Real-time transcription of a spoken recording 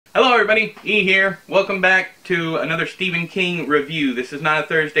Hello everybody, E here. Welcome back to another Stephen King review. This is not a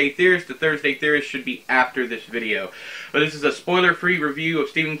Thursday Theorist. The Thursday Theorist should be after this video. But this is a spoiler-free review of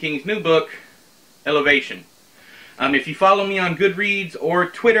Stephen King's new book, Elevation. If you follow me on Goodreads or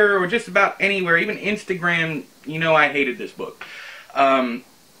Twitter or just about anywhere, even Instagram, you know I hated this book.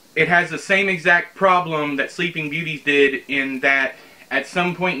 It has the same exact problem that Sleeping Beauties did, in that at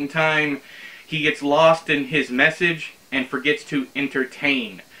some point in time he gets lost in his message and forgets to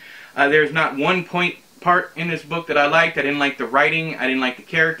entertain. There's not one part in this book that I liked. I didn't like the writing, I didn't like the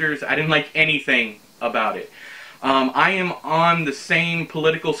characters, I didn't like anything about it. I am on the same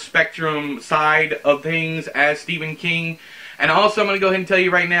political spectrum side of things as Stephen King. And also I'm going to go ahead and tell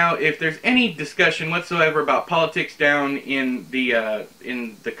you right now, if there's any discussion whatsoever about politics down in the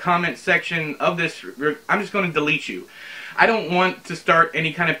comment section of this, I'm just going to delete you. I don't want to start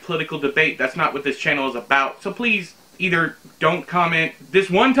any kind of political debate. That's not what this channel is about. So please, either don't comment this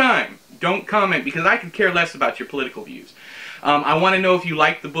one time. Don't comment, because I could care less about your political views. I want to know if you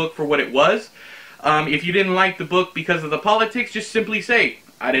liked the book for what it was. If you didn't like the book because of the politics, just simply say,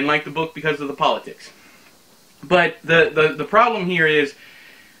 I didn't like the book because of the politics. But the problem here is,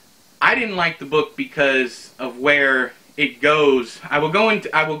 I didn't like the book because of where it goes. I will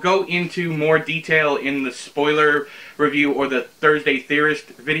go into more detail in the spoiler review or the Thursday Theorist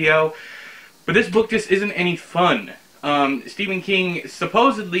video. But this book just isn't any fun. Stephen King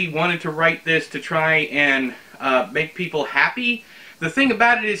supposedly wanted to write this to try and make people happy. The thing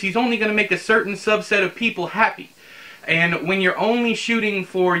about it is, he's only going to make a certain subset of people happy. And when you're only shooting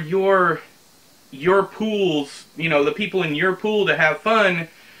for your pools, you know, the people in your pool to have fun,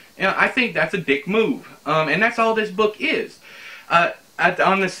 you know, I think that's a dick move. And that's all this book is.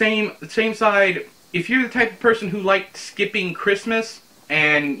 On the same side, if you're the type of person who liked skipping Christmas,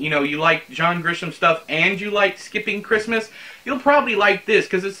 and you know, you like John Grisham stuff and you like skipping Christmas, you'll probably like this,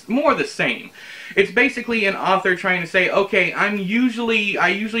 because it's more the same. It's basically an author trying to say, okay, I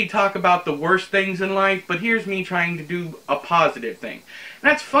usually talk about the worst things in life, but here's me trying to do a positive thing.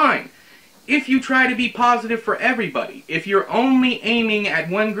 And that's fine. If you try to be positive for everybody, if you're only aiming at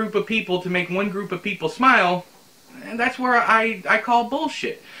one group of people to make one group of people smile, that's where I call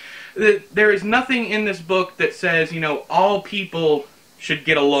bullshit. There is nothing in this book that says, you know, all people should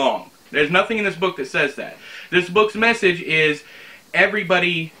get along. There's nothing in this book that says that. This book's message is,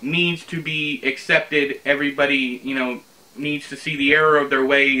 everybody needs to be accepted. Everybody, you know, needs to see the error of their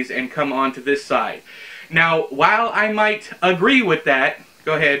ways and come onto this side. Now, while I might agree with that,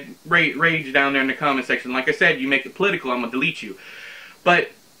 go ahead, rage down there in the comment section. Like I said, you make it political, I'm going to delete you.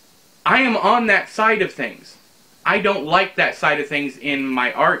 But I am on that side of things. I don't like that side of things in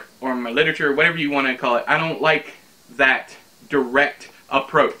my art or my literature, whatever you want to call it. I don't like that direct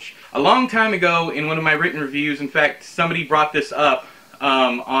approach. A long time ago, in one of my written reviews, in fact, somebody brought this up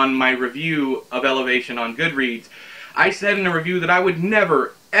on my review of Elevation on Goodreads. I said in a review that I would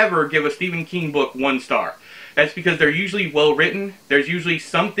never, ever give a Stephen King book 1 star. That's because they're usually well written, there's usually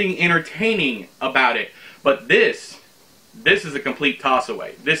something entertaining about it. But this is a complete toss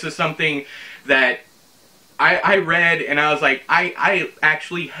away. This is something that I read and I was like, I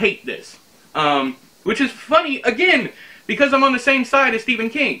actually hate this. Which is funny, again, because I'm on the same side as Stephen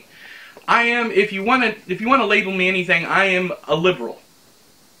King. I am, if you want to label me anything, I am a liberal.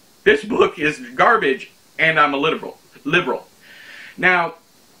 This book is garbage, and I'm a liberal. Now,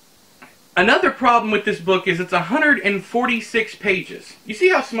 another problem with this book is it's 146 pages. You see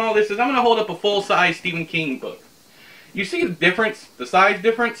how small this is? I'm going to hold up a full-size Stephen King book. You see the difference, the size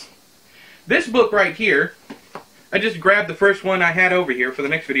difference? This book right here, I just grabbed the first one I had over here for the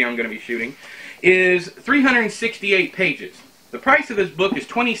next video I'm going to be shooting, is 368 pages. The price of this book is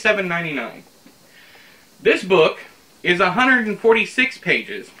 $27.99. This book is 146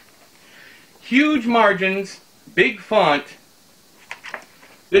 pages. Huge margins, big font.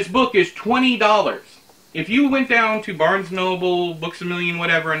 This book is $20. If you went down to Barnes & Noble, Books A Million,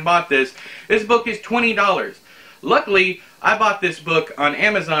 whatever, and bought this book is $20. Luckily, I bought this book on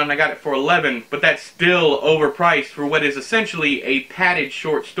Amazon. I got it for $11, but that's still overpriced for what is essentially a padded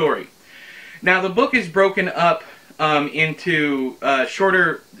short story. Now, the book is broken up into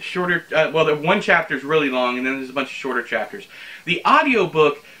shorter, well, the one chapter is really long, and then there's a bunch of shorter chapters. The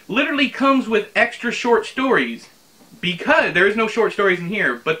audiobook literally comes with extra short stories, because there is no short stories in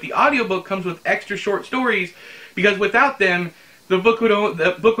here, but the audiobook comes with extra short stories, because without them, the book would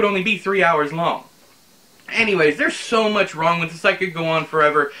only be 3 hours long. Anyways, there's so much wrong with this, I could go on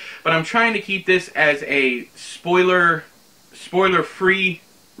forever, but I'm trying to keep this as a spoiler-free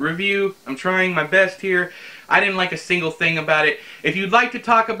review. I'm trying my best here. I didn't like a single thing about it. If you'd like to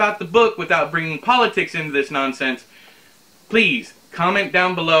talk about the book without bringing politics into this nonsense, please Comment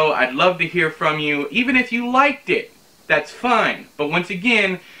down below. I'd love to hear from you. Even if you liked it, that's fine. But once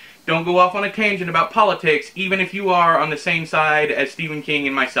again, don't go off on a tangent about politics, even if you are on the same side as Stephen King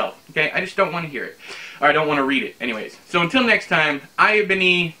and myself. Okay? I just don't want to hear it. Or I don't want to read it. Anyways. So until next time, I have been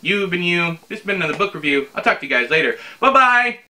E, you have been you. This has been another book review. I'll talk to you guys later. Bye-bye!